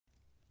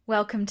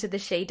Welcome to the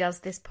She Does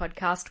This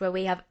podcast, where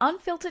we have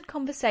unfiltered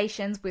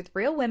conversations with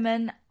real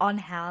women on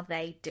how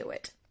they do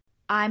it.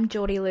 I'm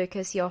Geordie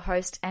Lucas, your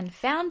host and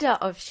founder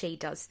of She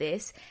Does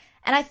This,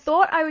 and I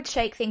thought I would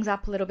shake things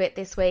up a little bit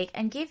this week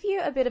and give you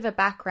a bit of a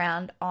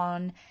background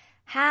on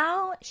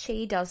how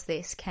She Does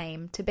This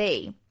came to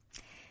be.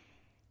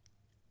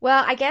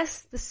 Well, I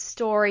guess the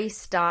story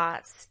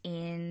starts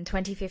in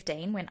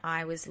 2015 when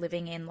I was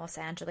living in Los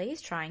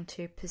Angeles trying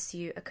to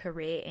pursue a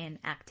career in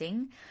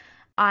acting.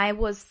 I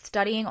was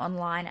studying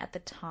online at the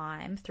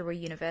time through a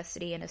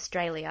university in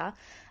Australia.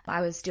 I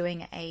was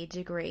doing a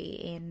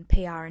degree in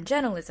PR and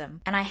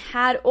journalism, and I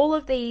had all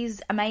of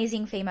these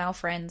amazing female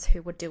friends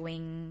who were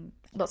doing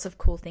lots of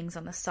cool things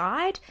on the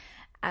side,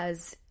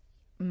 as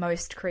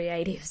most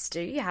creatives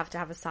do. You have to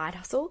have a side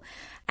hustle,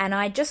 and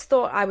I just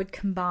thought I would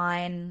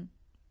combine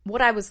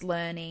what I was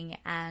learning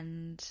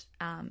and,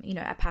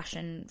 a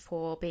passion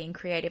for being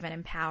creative and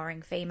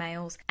empowering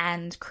females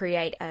and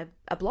create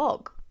a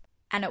blog.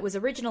 And it was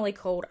originally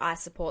called I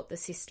Support the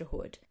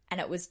Sisterhood. And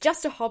it was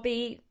just a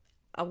hobby,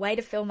 a way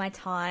to fill my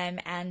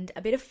time, and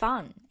a bit of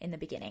fun in the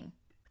beginning.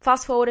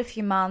 Fast forward a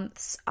few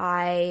months,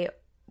 I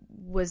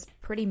was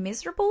pretty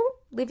miserable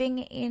living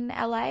in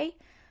LA.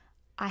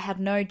 I had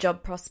no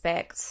job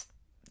prospects,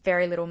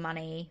 very little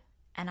money,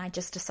 and I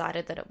just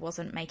decided that it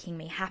wasn't making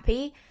me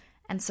happy.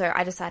 And so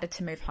I decided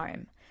to move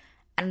home.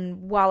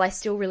 And while I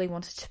still really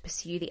wanted to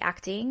pursue the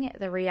acting,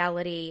 the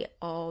reality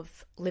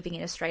of living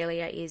in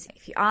Australia is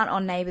if you aren't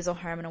on Neighbours or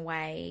Home and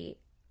Away,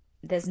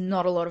 there's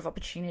not a lot of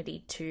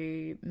opportunity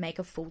to make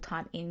a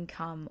full-time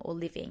income or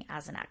living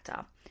as an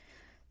actor.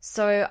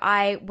 So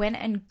I went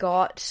and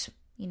got,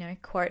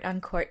 quote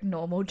unquote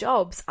normal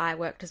jobs. I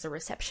worked as a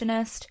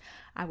receptionist,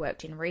 I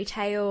worked in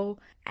retail,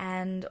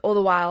 and all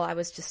the while I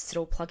was just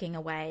still plugging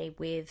away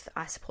with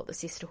I Support the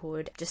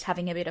Sisterhood, just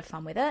having a bit of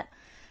fun with it.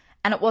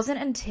 And it wasn't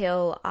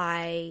until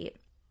I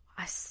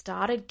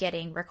started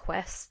getting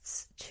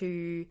requests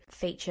to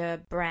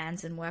feature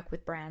brands and work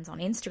with brands on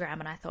Instagram,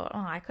 and I thought,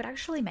 I could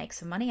actually make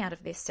some money out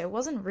of this. So it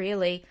wasn't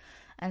really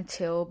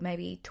until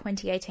maybe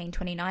 2018,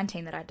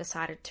 2019 that I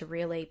decided to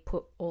really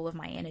put all of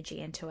my energy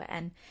into it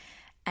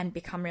and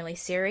become really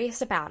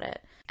serious about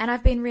it. And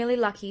I've been really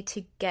lucky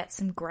to get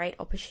some great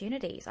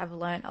opportunities. I've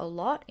learned a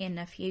lot in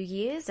a few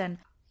years, and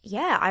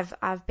yeah,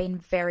 I've been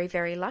very,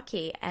 very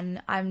lucky,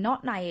 and I'm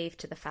not naive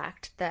to the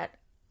fact that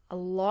a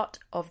lot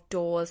of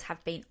doors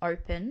have been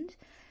opened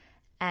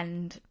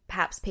and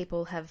perhaps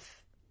people have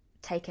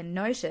taken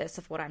notice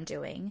of what I'm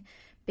doing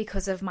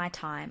because of my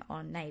time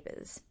on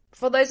Neighbours.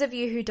 For those of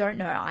you who don't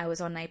know, I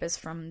was on Neighbours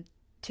from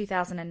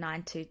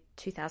 2009 to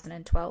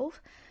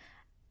 2012,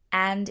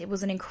 and it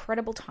was an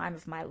incredible time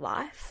of my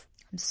life.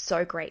 I'm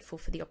so grateful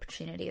for the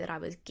opportunity that I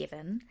was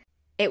given.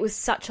 It was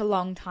such a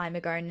long time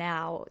ago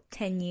now,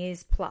 10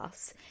 years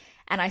plus,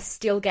 and I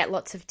still get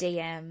lots of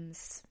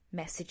DMs,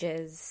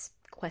 messages,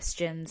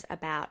 questions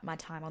about my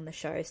time on the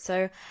show.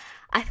 So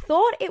I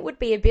thought it would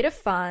be a bit of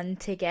fun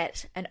to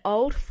get an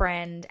old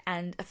friend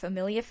and a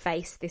familiar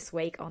face this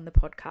week on the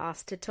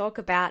podcast to talk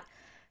about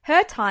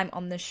her time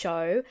on the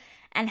show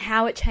and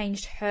how it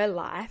changed her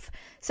life.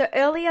 So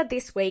earlier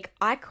this week,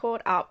 I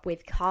caught up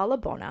with Carla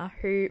Bonner,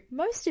 who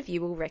most of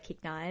you will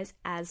recognise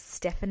as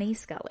Stephanie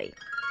Scully.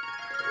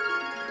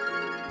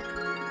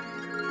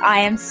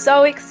 I am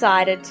so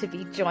excited to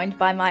be joined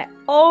by my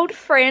old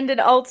friend and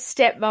old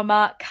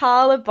stepmama,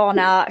 Carla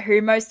Bonner,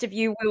 who most of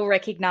you will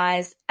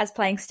recognise as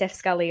playing Steph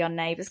Scully on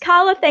Neighbours.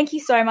 Carla, thank you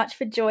so much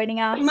for joining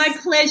us. My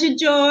pleasure,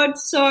 George.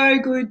 So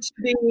good to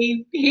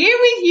be here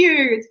with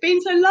you. It's been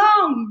so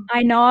long.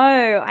 I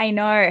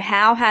know.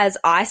 How has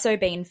ISO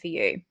been for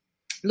you?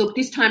 Look,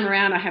 this time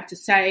around, I have to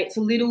say it's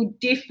a little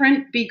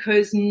different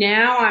because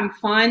now I'm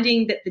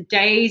finding that the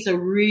days are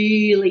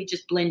really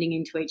just blending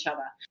into each other.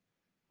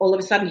 All of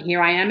a sudden,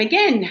 here I am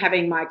again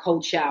having my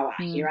cold shower.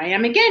 Here I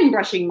am again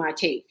brushing my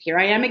teeth. Here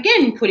I am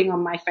again putting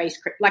on my face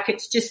cream. Like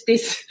it's just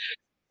this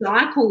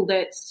cycle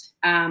that's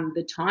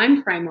the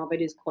time frame of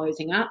it is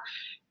closing up.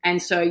 And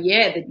so,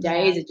 the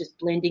days are just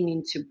blending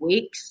into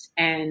weeks.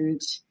 And,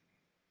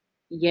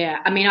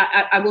 I mean,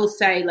 I will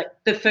say, like,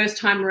 the first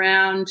time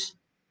around,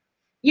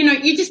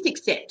 you just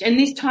accept. And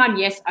this time,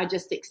 yes, I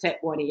just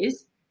accept what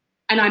is.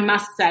 And I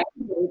must say,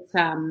 it's,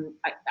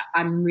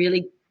 I'm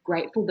really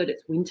grateful that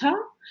it's winter.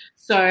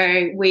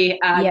 So we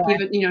are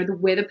given, the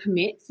weather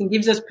permits and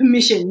gives us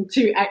permission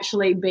to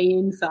actually be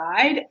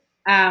inside.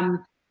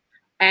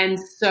 And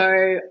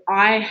so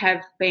I'm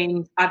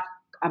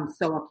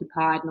so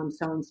occupied and I'm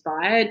so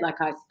inspired.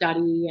 Like I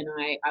study and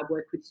I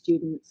work with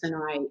students and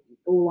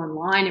all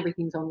online,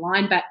 everything's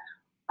online, but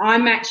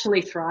I'm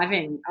actually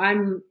thriving.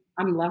 I'm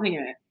loving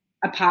it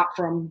apart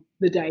from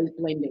the days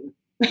blending.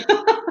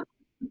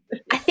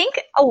 I think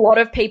a lot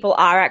of people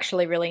are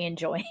actually really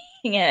enjoying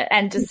it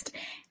and just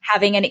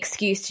having an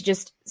excuse to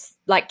just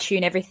like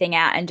tune everything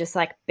out and just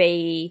like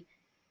be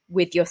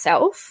with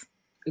yourself.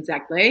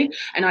 Exactly.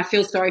 And I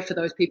feel sorry for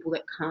those people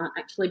that can't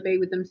actually be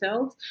with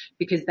themselves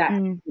because that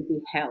would be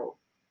hell.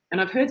 And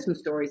I've heard some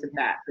stories of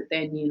that, but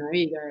then, you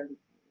go,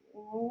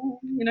 oh,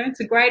 it's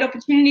a great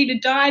opportunity to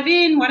dive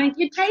in. Why don't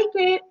you take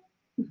it?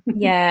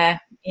 Yeah,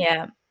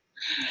 yeah.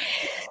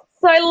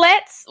 So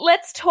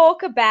let's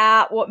talk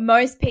about what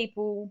most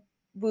people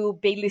will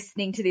be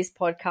listening to this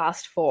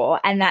podcast for,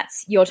 and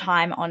that's your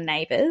time on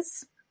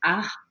Neighbours.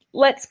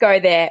 Let's go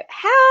there.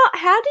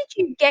 How did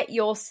you get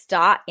your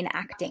start in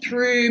acting?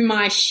 Through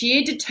my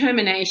sheer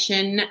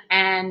determination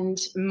and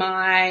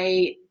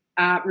my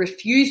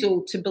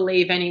refusal to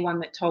believe anyone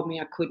that told me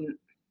I couldn't.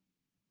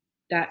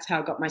 That's how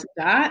I got my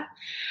start.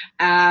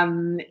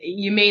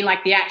 You mean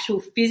like the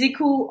actual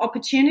physical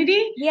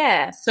opportunity?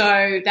 Yeah.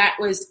 So that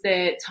was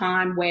the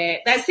time where,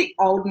 that's the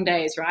olden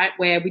days, right,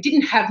 where we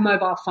didn't have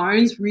mobile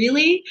phones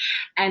really,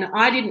 and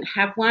I didn't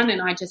have one,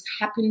 and I just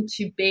happened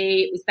to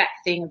be, it was that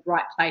thing of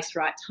right place,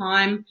 right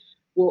time,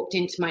 walked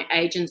into my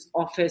agent's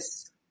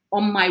office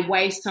on my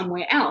way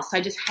somewhere else.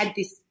 I just had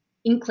this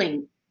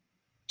inkling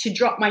to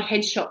drop my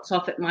headshots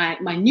off at my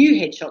new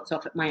headshots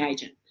off at my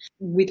agent,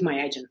 with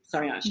my agent.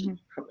 Sorry, I should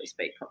probably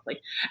speak properly.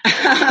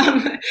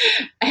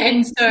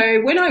 And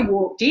so when I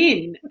walked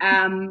in,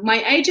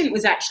 my agent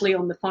was actually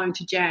on the phone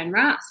to Jan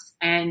Russ,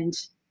 and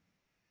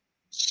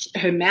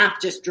her mouth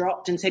just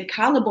dropped and said,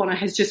 Carla Bonner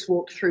has just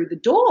walked through the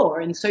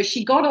door. And so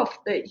she got off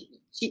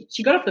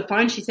the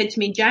phone. She said to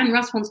me, Jan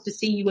Russ wants to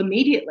see you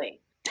immediately.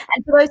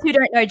 And for those who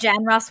don't know,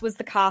 Jan Russ was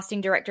the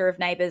casting director of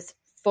Neighbours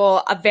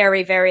for a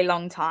very, very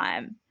long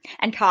time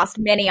and cast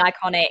many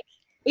iconic.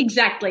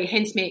 Exactly.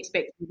 Hence me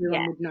expecting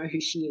everyone would know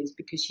who she is,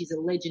 because she's a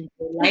legendary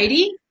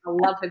lady. I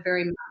love her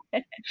very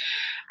much.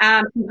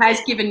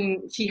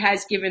 She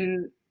has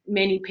given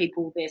many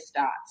people their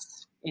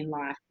starts in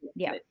life.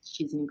 Yeah.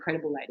 She's an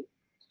incredible lady.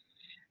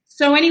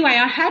 So anyway,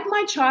 I had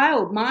my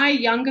child. My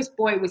youngest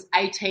boy was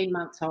 18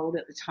 months old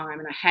at the time,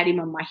 and I had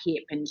him on my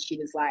hip, and she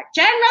was like,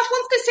 Jan Russ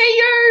wants to see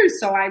you.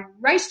 So I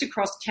raced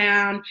across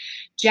town.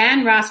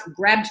 Jan Russ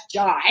grabbed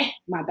Jai,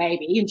 my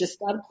baby, and just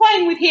started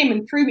playing with him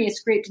and threw me a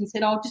script and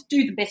said, just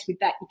do the best with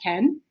that you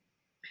can.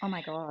 Oh,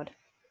 my God.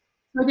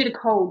 I did a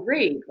cold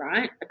read,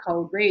 right? A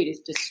cold read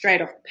is just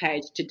straight off the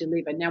page to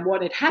deliver. Now,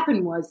 what had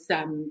happened was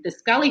the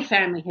Scully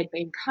family had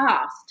been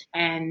cast,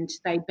 and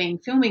they'd been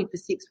filming for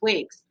 6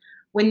 weeks.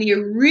 When the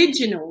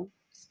original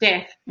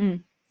Steph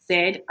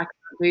said, I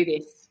can't do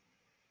this.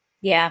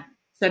 Yeah.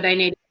 So they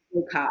needed a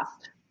full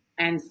cast.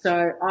 And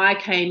so I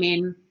came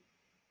in,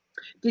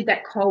 did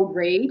that cold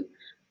read,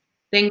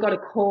 then got a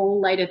call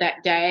later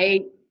that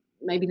day,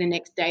 maybe the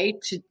next day,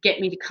 to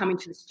get me to come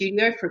into the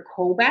studio for a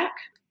callback.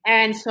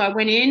 And so I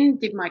went in,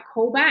 did my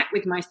callback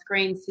with my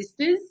screen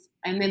sisters,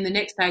 and then the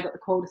next day I got the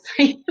call to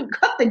say, you've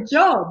got the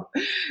job.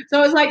 So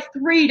it was like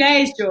 3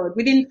 days, George.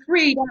 Within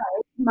 3 days,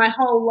 my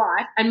whole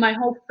life and my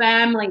whole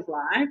family's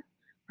life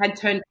had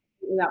turned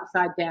completely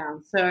upside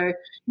down. So,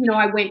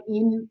 I went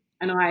in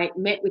and I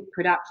met with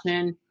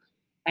production,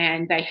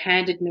 and they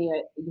handed me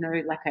a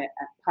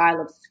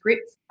pile of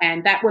scripts,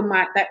 and that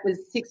was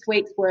 6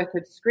 weeks worth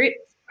of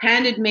scripts,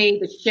 handed me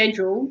the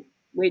schedule,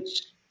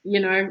 which,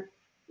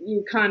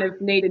 you kind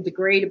of need a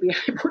degree to be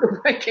able to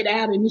work it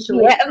out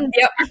initially. Yeah,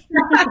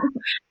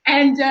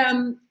 and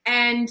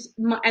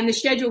the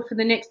schedule for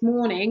the next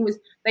morning was,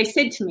 they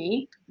said to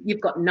me, you've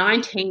got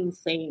 19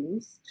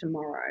 scenes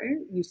tomorrow.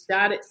 You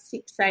start at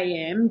 6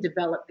 a.m.,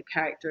 develop the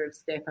character of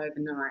Steph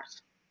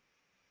overnight.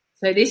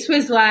 So this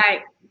was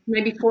like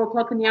maybe 4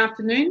 o'clock in the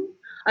afternoon.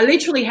 I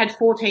literally had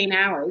 14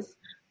 hours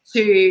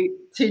to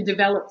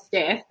develop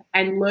Steph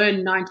and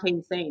learn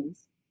 19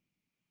 scenes,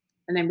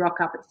 and then rock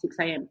up at 6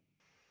 a.m.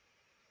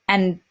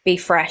 And be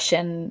fresh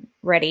and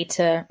ready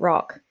to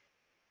rock.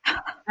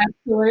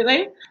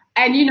 Absolutely.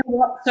 And you know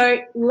what? So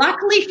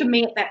luckily for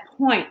me at that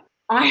point,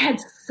 I had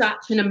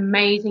such an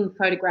amazing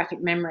photographic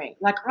memory.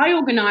 Like, I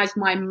organised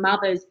my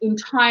mother's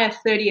entire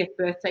 30th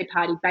birthday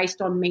party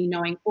based on me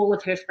knowing all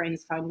of her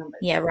friends' phone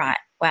numbers. Yeah, right.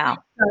 Wow.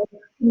 So for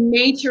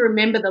me to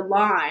remember the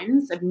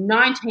lines of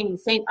 19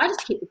 scenes, I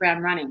just hit the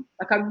ground running.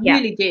 Like, I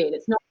really did.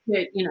 It's not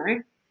to,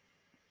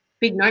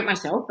 big note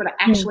myself, but I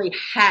actually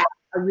had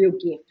a real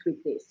gift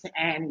with this,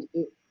 and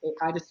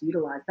I just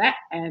utilised that,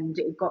 and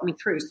it got me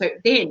through. So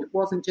then it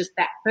wasn't just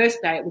that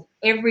first day, it was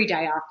every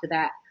day after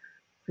that.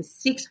 For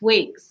 6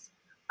 weeks,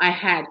 I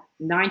had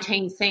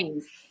 19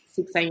 scenes,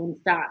 6 a.m.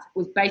 starts. It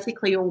was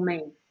basically all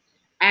me.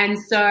 And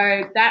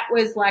so that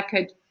was like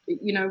a,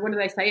 what do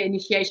they say,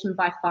 initiation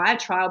by fire,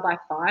 trial by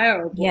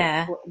fire, or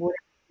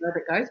whatever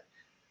it goes.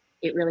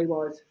 It really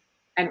was.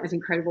 And it was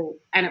incredible.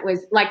 And it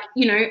was like,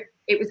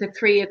 it was a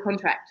 3-year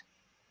contract.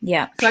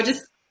 Yeah. So I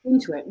just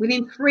into it.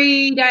 Within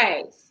 3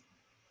 days,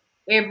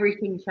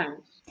 everything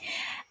changed.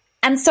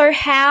 And so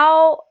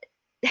how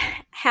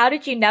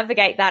did you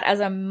navigate that as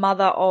a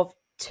mother of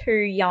 2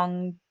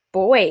 young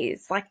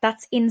boys? Like,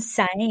 that's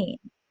insane.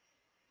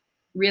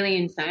 Really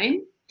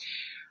insane.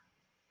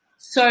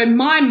 So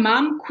my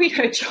mum quit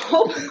her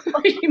job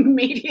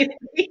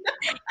immediately.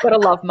 Gotta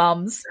love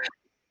mums.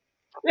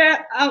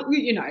 Yeah,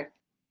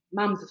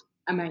 mum's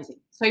amazing.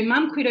 So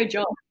mum quit her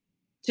job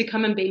to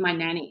come and be my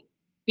nanny,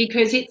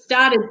 because it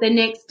started the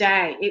next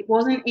day. It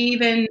wasn't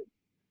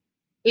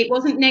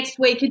next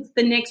week, it's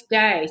the next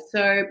day.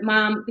 So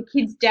the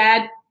kid's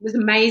dad was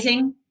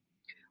amazing.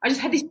 I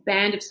just had this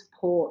band of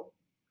support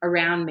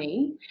around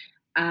me.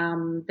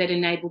 that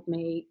enabled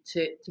me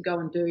to go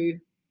and do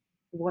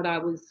what I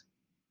was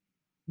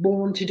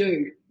born to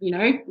do,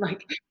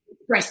 like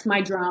express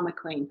my drama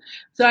queen.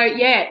 So,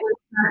 yeah,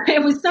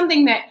 it was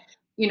something that,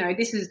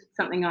 this is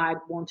something I'd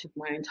wanted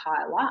my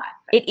entire life.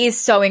 It is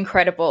so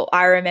incredible.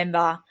 I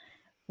remember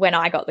when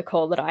I got the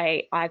call that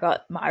I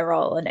got my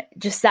role, and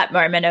just that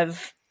moment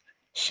of,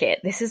 shit,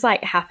 this is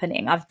like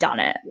happening. I've done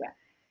it. Yeah.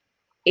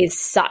 Is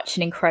such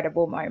an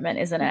incredible moment,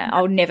 isn't it?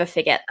 I'll never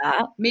forget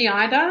that. Me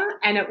either.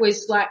 And it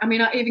was like, I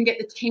even get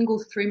the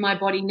tingles through my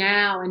body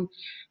now,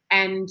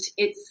 and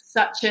it's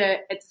such a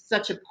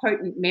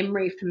potent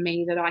memory for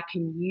me that I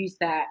can use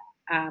that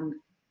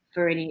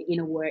for any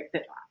inner work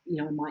that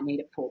I might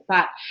need it for.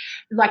 But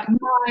like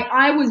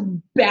I was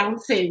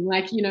bouncing,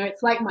 like,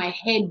 it's like my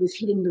head was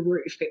hitting the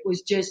roof. It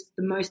was just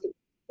the most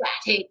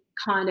ecstatic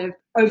kind of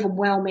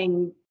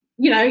overwhelming,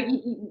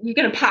 you're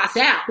going to pass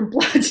out. The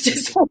blood's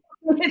just,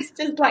 it's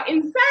just like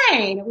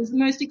insane. It was the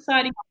most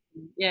exciting.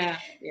 Yeah.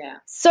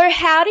 So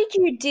how did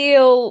you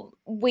deal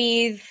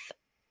with,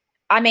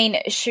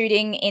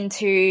 shooting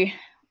into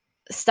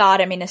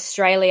stardom in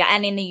Australia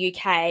and in the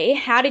UK?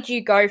 How did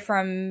you go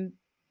from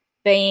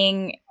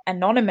being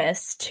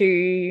anonymous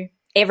to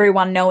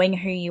everyone knowing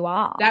who you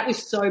are? That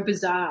was so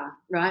bizarre,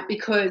 right?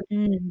 Because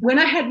when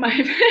I had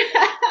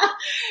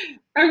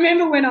I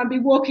remember when I'd be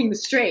walking the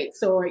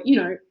streets, or,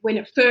 when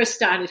it first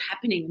started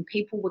happening and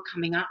people were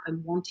coming up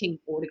and wanting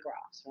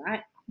autographs, right?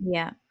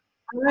 Yeah.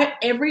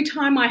 Every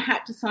time I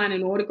had to sign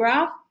an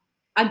autograph,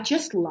 I'd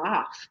just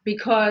laugh,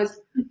 because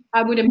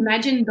I would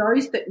imagine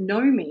those that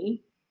know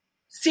me,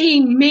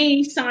 seeing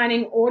me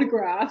signing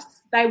autographs,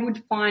 they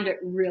would find it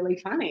really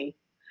funny.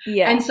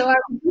 Yeah. And so I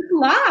would just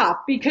laugh,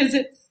 because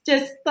it's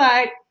just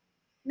like,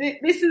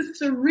 this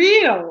is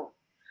surreal.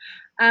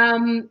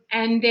 And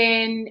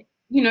then,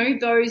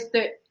 those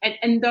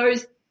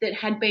that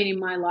had been in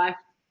my life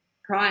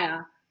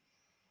prior,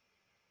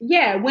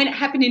 when it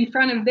happened in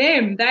front of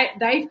them,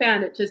 they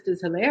found it just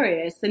as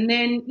hilarious. And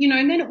then,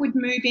 then it would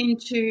move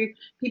into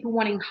people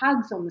wanting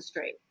hugs on the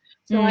street.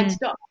 So I'd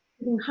stop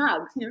giving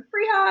hugs,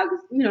 free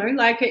hugs,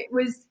 like it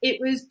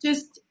was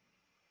just,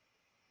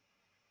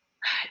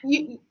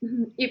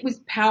 it was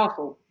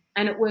powerful,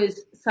 and it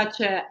was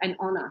such an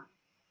honor.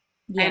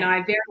 Yeah. And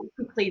I very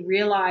quickly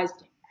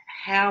realized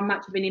how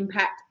much of an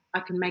impact I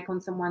can make on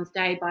someone's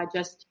day by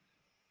just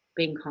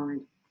being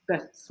kind,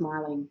 just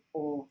smiling,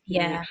 or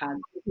giving a hug,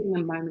 giving a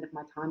moment of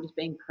my time, just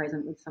being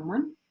present with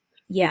someone.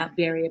 Yeah.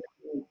 Very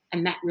appealing.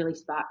 And that really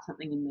sparked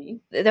something in me.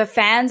 The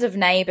fans of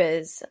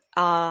Neighbours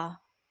are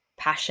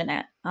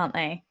passionate, aren't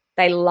they?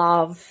 They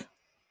love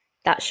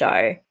that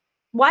show.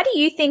 Why do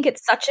you think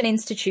it's such an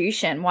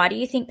institution? Why do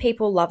you think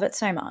people love it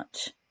so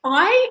much?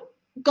 I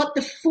got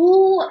the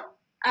full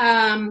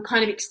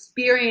kind of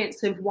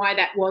experience of why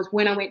that was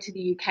when I went to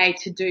the UK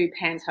to do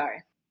Panto.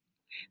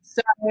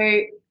 So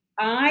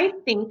I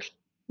think,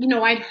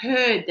 I'd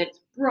heard that it's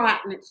bright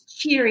and it's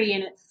cheery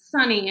and it's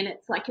sunny and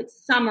it's like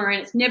it's summer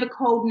and it's never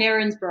cold in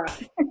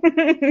Erinsborough.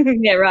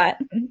 Yeah, right.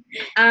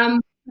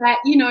 But,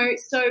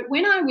 so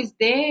when I was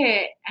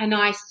there and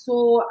I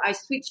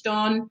switched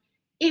on,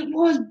 it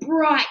was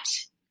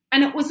bright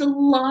and it was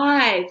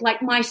alive.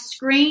 Like my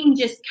screen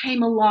just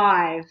came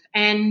alive,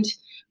 and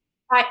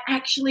I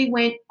actually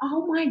went,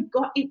 oh my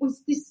God, it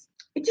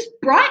just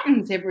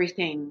brightens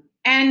everything.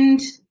 And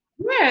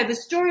yeah, the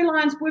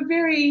storylines were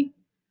very,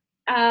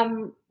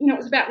 it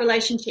was about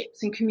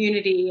relationships and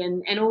community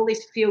and all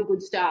this feel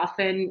good stuff.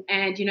 And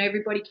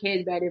everybody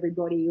cares about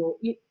everybody.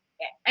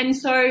 And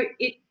so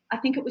I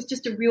think it was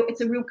just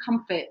it's a real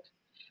comfort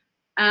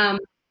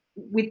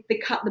with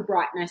the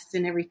brightness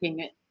and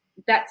everything.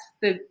 That's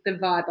the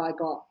vibe I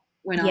got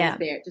when I was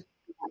there. It just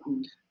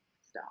brightened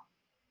stuff.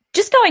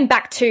 Just going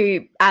back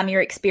to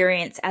your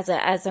experience as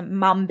a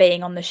mum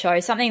being on the show,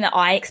 something that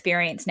I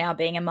experience now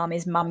being a mum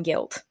is mum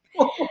guilt.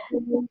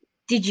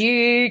 Did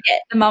you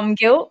get the mum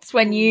guilt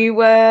when you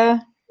were,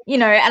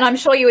 and I'm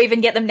sure you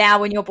even get them now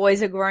when your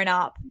boys are grown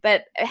up,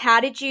 but how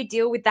did you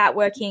deal with that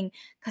working?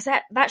 Because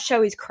that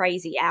show is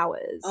crazy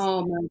hours.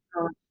 Oh my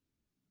God.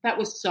 That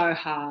was so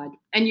hard.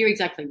 And you're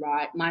exactly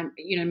right.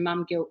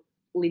 Mum guilt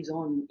lives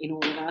on in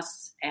all of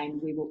us,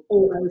 and we will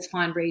always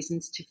find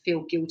reasons to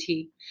feel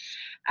guilty.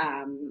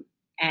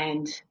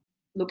 And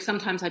look,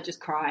 sometimes I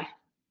just cry.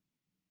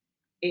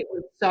 It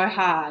was so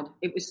hard.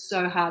 It was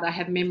so hard. I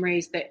have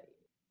memories that,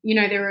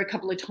 there were a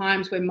couple of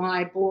times where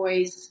my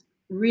boys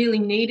really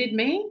needed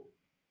me,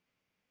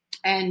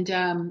 and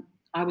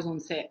I was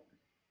on set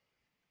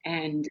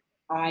and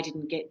I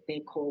didn't get their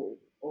call,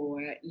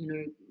 or,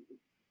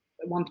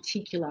 one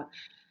particular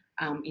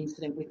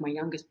incident with my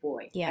youngest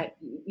boy. Yeah.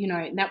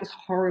 And that was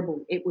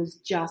horrible. It was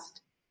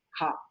just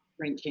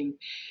heart-wrenching.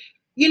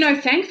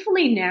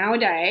 Thankfully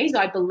nowadays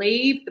I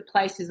believe the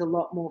place is a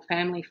lot more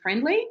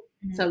family-friendly.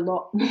 It's a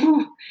lot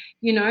more,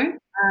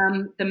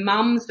 the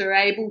mums are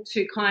able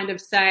to kind of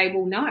say,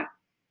 well, no,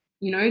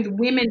 the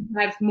women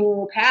have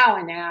more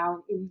power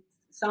now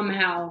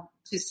somehow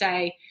to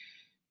say,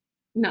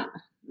 no,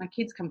 my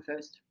kids come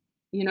first.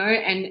 you know,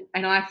 and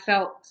I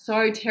felt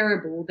so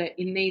terrible that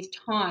in these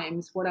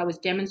times what I was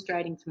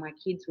demonstrating to my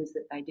kids was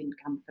that they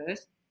didn't come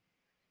first.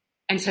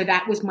 And so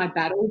that was my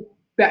battle.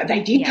 But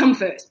they did come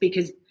first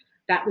because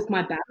that was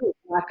my battle.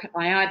 Like,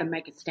 I either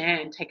take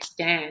a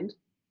stand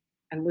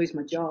and lose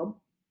my job.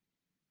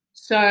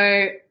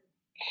 So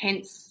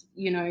hence,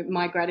 you know,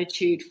 my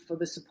gratitude for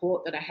the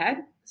support that I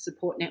had,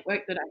 support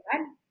network that I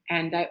had.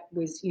 And that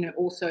was, you know,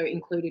 also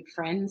included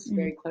friends,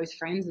 very close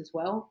friends as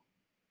well.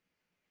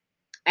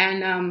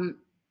 And,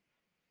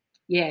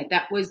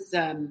 that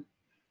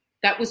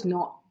was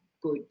not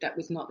good. That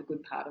was not the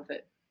good part of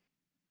it.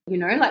 You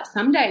know, like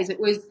some days it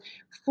was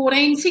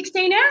 14,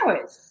 16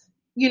 hours,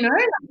 you know,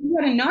 like you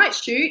had a night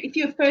shoot. If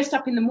you were first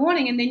up in the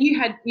morning and then you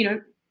had, you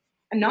know,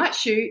 a night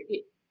shoot.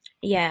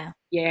 Yeah.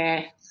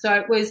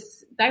 So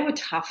they were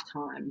tough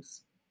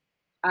times.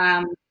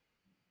 And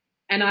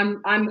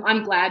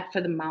I'm glad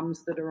for the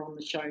mums that are on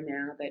the show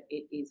now that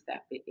it is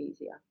that bit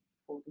easier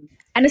for them.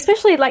 And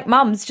especially like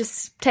mums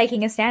just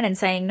taking a stand and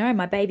saying, no,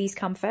 my babies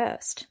come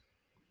first.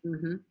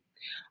 Mm-hmm.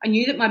 I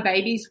knew that my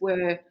babies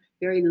were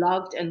very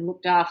loved and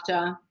looked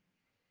after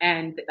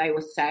and that they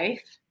were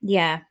safe.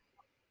 Yeah.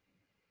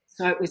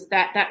 So it was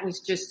that was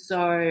just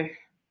so,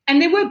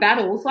 and there were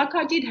battles, like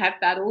I did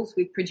have battles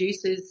with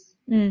producers,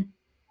 but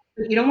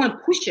you don't want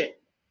to push it.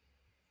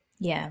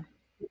 Yeah.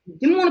 You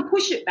didn't want to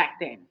push it back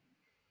then.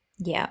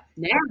 Yeah.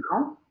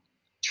 Now,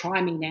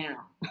 try me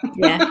now.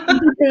 Yeah.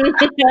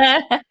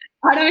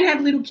 I don't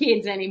have little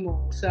kids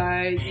anymore, so,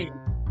 you know.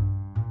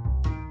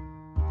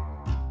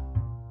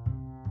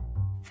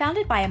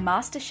 Founded by a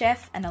master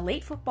chef, an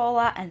elite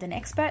footballer and an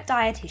expert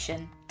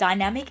dietitian,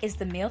 Dynamic is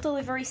the meal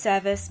delivery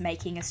service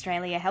making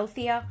Australia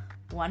healthier,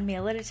 one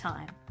meal at a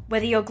time.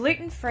 Whether you're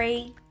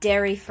gluten-free,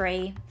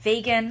 dairy-free,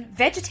 vegan,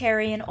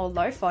 vegetarian or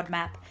low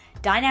FODMAP,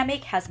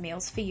 Dynamic has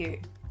meals for you.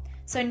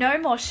 So no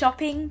more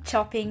shopping,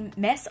 chopping,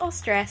 mess or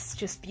stress,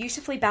 just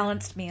beautifully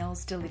balanced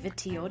meals delivered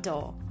to your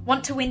door.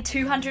 Want to win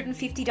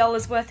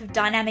 $250 worth of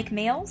Dynamic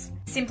meals?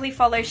 Simply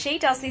follow She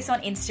Does This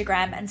on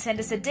Instagram and send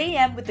us a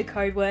DM with the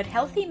code word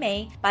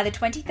HEALTHYME by the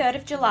 23rd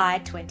of July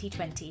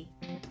 2020.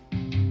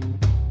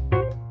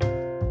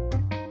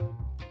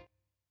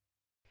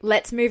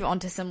 Let's move on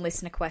to some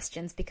listener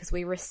questions because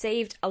we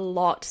received a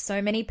lot.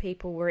 So many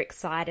people were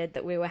excited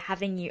that we were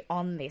having you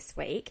on this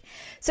week.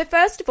 So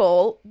first of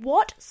all,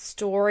 what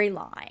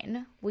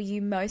storyline were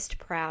you most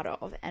proud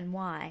of and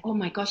why? Oh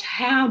my gosh,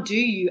 how do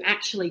you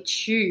actually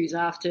choose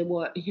after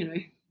what, you know,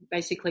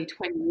 basically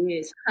 20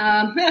 years?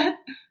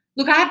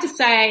 Look, I have to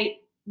say,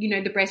 you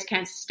know, the breast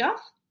cancer stuff,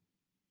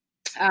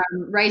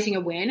 raising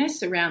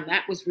awareness around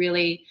that was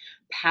really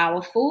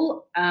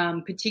powerful,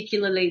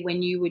 particularly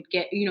when you would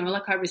get, you know,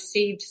 like I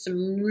received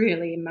some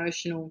really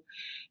emotional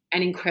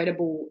and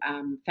incredible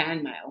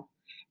fan mail.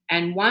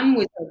 And one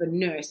was of a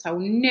nurse, I will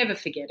never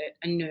forget it,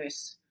 a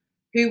nurse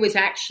who was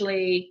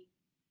actually,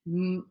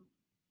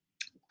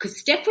 because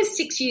Steph was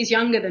 6 years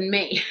younger than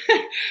me.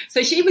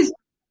 So she was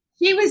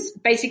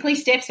basically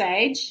Steph's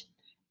age,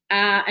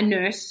 a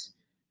nurse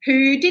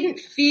who didn't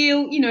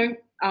feel, you know,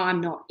 oh,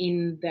 I'm not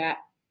in that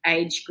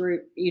age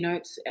group, you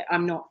know,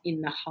 I'm not in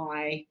the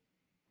high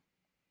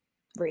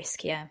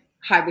risk age.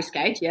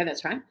 Yeah,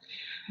 that's right.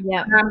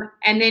 Yeah.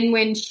 And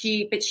then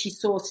she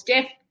saw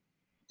Steph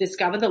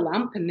discover the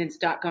lump and then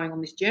start going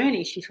on this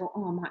journey, she thought,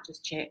 oh, I might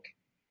just check.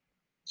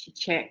 She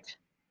checked.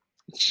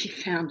 She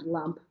found a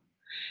lump.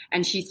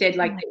 And she said,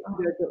 like,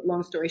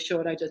 long story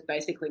short, I just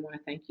basically want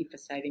to thank you for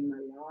saving my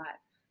life.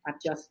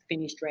 I've just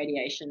finished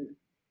radiation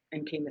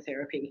and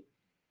chemotherapy.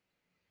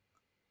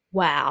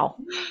 Wow.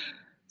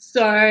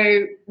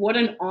 So what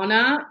an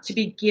honour to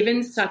be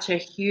given such a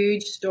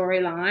huge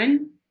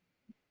storyline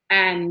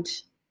and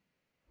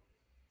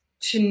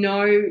to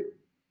know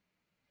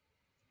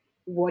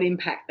what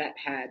impact that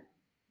had.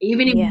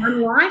 Even in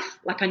one life,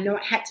 like I know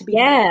it had to be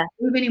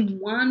even in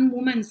one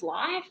woman's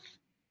life.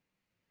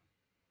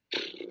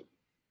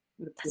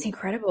 That's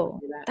incredible.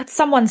 That's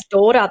someone's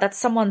daughter. That's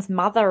someone's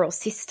mother or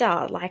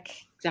sister. Like,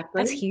 exactly.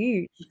 That's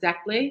huge.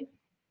 Exactly.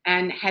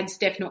 And had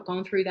Steph not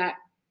gone through that,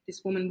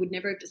 this woman would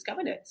never have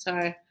discovered it.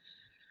 So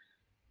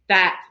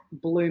that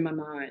blew my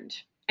mind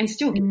and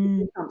still gives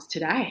me goosebumps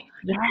today.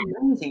 Yeah.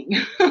 Amazing.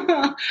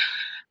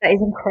 That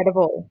is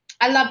incredible.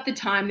 I love the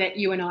time that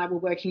you and I were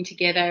working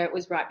together. It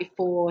was right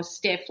before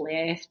Steph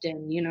left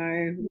and, you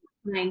know,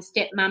 playing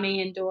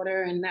stepmummy and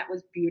daughter, and that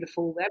was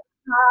beautiful. That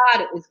was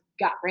hard. It was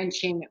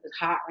gut-wrenching. It was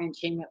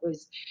heart-wrenching. It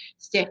was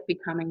Steph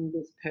becoming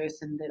this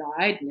person that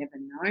I'd never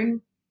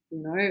known, you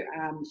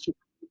know. She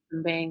went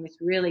from being this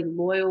really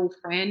loyal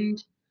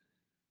friend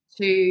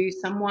to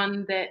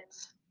someone that,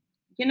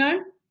 you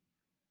know,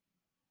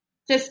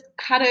 just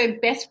cut her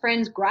best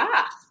friend's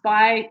grass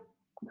by,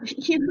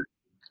 you know,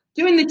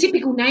 doing the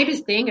typical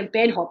neighbours thing of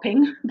bed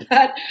hopping.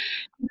 But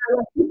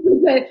you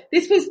know,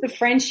 this was the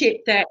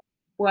friendship that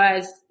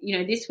was, you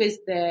know, this was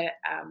the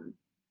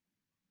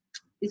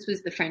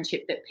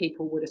friendship that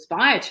people would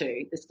aspire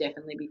to, the Steph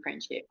and Libby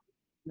friendship.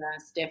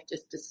 Steph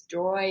just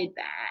destroyed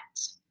that.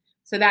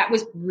 So that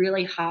was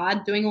really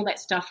hard, doing all that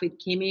stuff with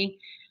Kimmy.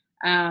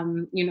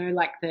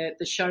 Like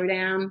the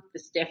showdown, the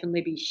Stephen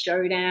Libby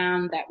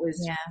showdown, that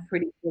was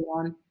pretty full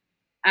on.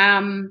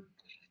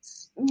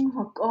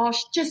 Oh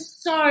gosh,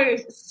 just so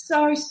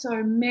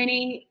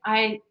many.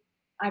 I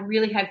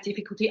really have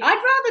difficulty. I'd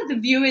rather the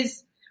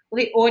viewers or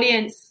the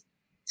audience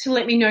to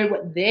let me know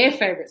what their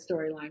favorite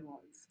storyline was.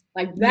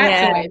 Like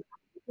that's always,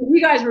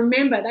 you guys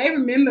remember, they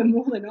remember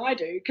more than I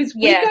do, because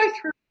we go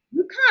through,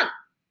 you can't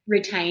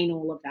retain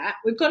all of that.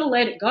 We've got to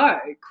let it go,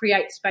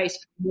 create space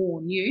for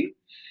more new.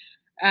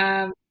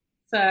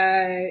 So,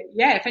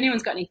 if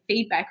anyone's got any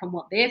feedback on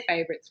what their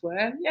favourites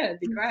were,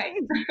 it'd be great.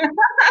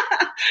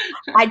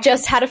 I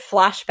just had a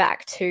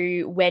flashback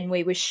to when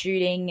we were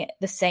shooting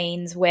the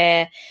scenes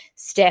where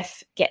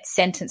Steph gets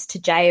sentenced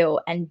to jail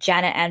and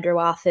Janet Andrew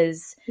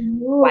Arthur's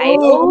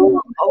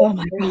wail. Oh,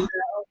 my God.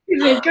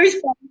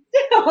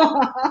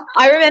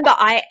 I remember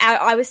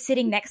I was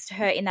sitting next to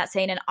her in that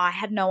scene and I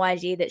had no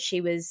idea that she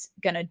was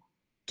going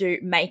to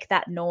make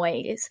that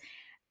noise.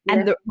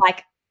 And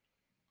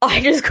I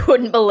just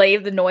couldn't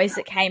believe the noise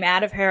that came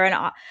out of her. And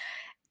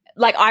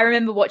I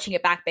remember watching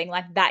it back being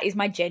like, that is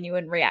my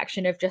genuine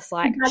reaction of just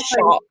like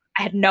shock.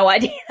 I had no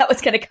idea that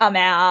was going to come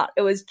out.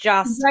 It was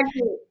just,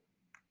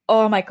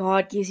 oh my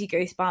God, gives you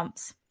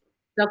goosebumps.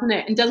 Doesn't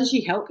it? And doesn't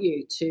she help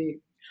you to,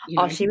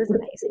 she was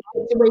amazing.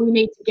 To where you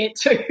need to get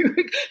to.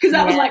 Because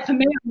that was like, for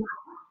me, I'm like,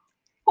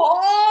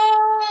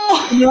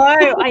 oh!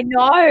 No, I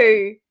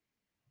know.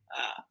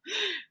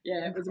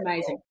 It was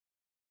amazing.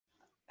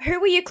 Who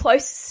were you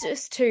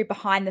closest to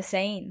behind the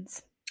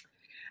scenes?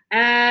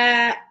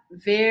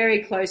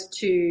 Very close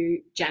to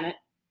Janet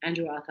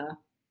Andrew Arthur.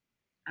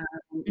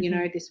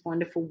 This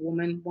wonderful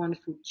woman,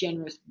 wonderful,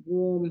 generous,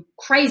 warm,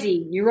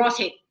 crazy,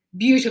 neurotic,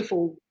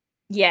 beautiful,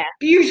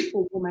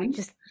 beautiful woman.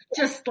 Just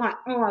like,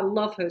 I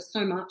love her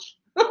so much.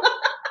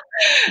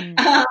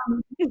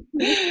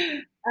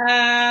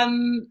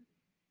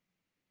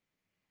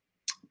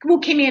 Well,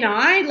 Kimmy and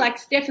I, like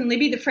Stephen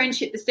Libby, the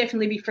Stephen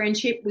Libby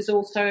friendship was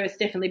also a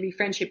Stephen Libby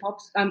friendship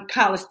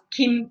Carla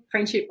Kim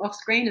friendship off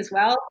screen as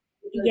well.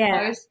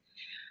 Close.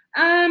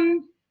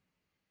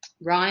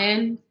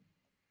 Ryan,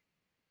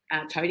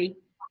 Toadie.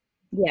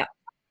 Yeah.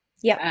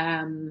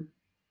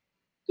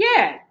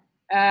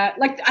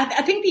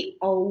 I think the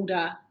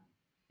older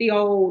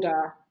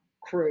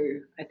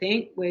crew, I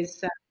think,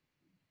 was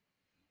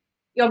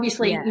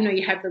obviously,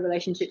 you have the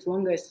relationships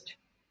longest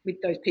with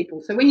those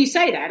people. So when you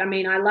say that, I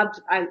mean, I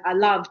loved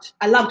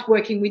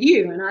working with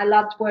you, and I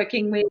loved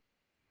working with,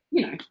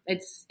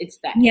 it's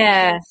that.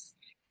 Yeah.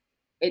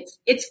 It's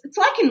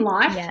like in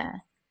life. Yeah.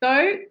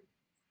 So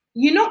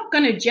you're not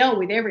going to gel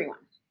with everyone.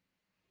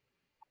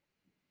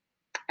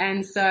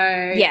 And so,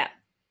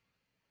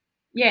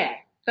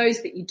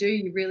 those that you do,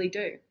 you really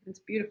do. It's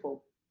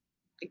beautiful.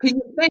 Because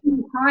you spend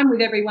more time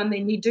with everyone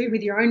than you do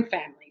with your own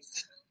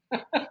families.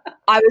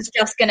 I was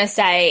just going to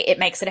say it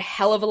makes it a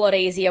hell of a lot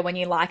easier when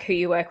you like who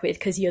you work with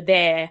because you're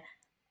there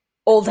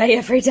all day,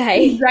 every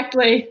day.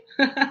 Exactly.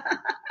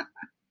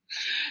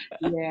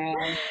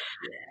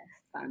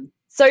 Fun.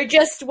 So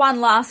just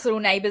one last little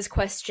neighbours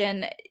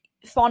question.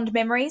 Fond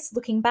memories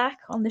looking back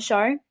on the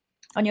show,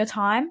 on your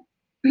time?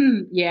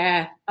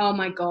 Yeah. Oh,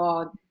 my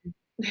God.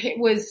 It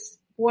was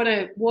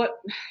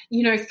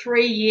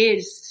 3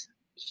 years.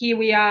 Here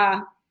we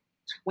are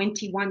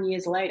 21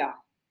 years later.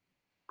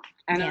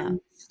 And I'm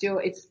still,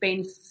 it's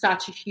been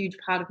such a huge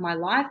part of my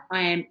life.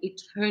 I am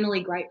eternally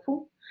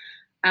grateful.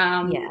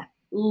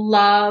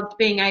 Loved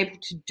being able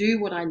to do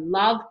what I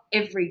love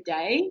every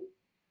day.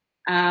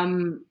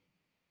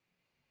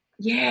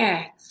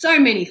 So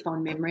many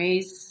fond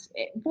memories.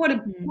 What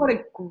a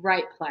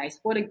great place.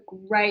 What a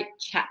great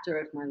chapter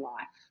of my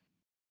life.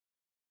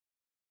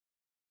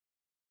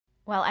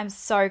 Well, I'm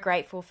so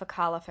grateful for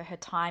Carla for her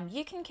time.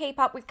 You can keep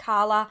up with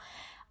Carla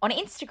on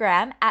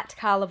Instagram at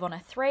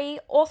carlavonna3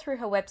 or through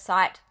her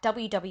website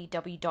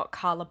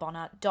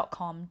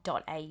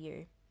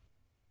www.carlavonna.com.au.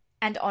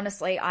 And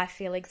honestly, I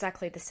feel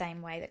exactly the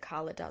same way that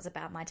Carla does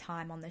about my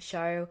time on the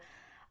show.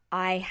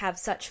 I have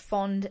such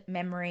fond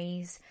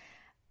memories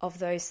of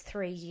those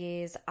 3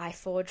 years. I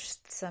forged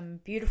some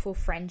beautiful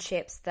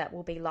friendships that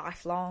will be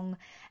lifelong,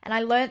 and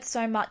I learnt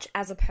so much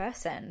as a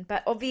person.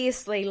 But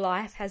obviously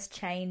life has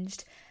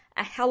changed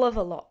a hell of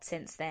a lot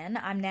since then.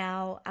 I'm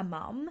now a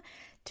mum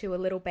to a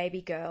little baby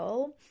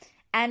girl,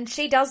 and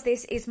She Does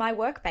This is my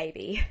work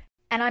baby.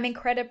 And I'm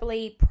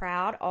incredibly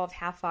proud of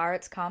how far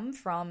it's come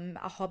from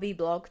a hobby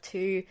blog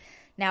to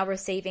now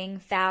receiving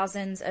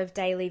thousands of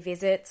daily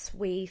visits.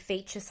 We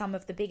feature some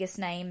of the biggest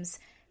names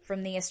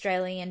from the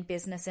Australian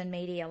business and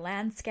media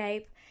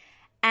landscape.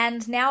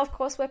 And now, of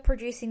course, we're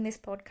producing this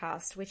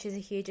podcast, which is a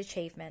huge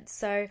achievement.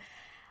 So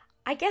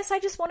I guess I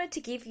just wanted to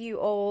give you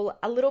all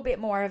a little bit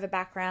more of a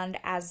background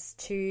as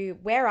to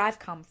where I've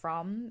come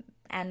from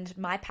and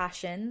my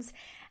passions.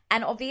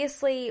 And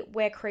obviously,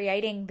 we're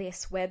creating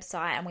this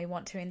website and we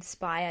want to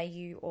inspire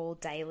you all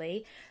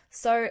daily.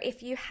 So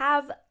if you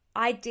have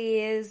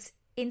ideas,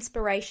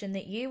 inspiration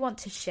that you want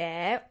to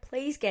share,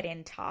 please get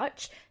in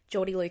touch.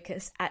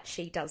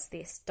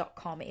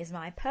 JordieLucas@shedoesthis.com is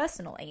my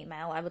personal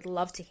email. I would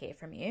love to hear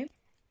from you.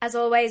 As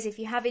always, if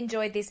you have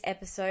enjoyed this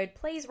episode,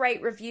 please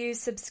rate, review,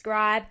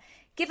 subscribe,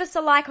 give us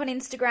a like on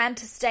Instagram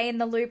to stay in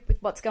the loop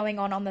with what's going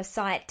on the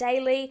site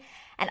daily,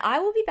 and I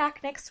will be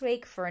back next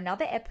week for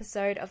another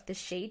episode of the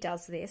She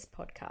Does This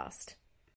podcast.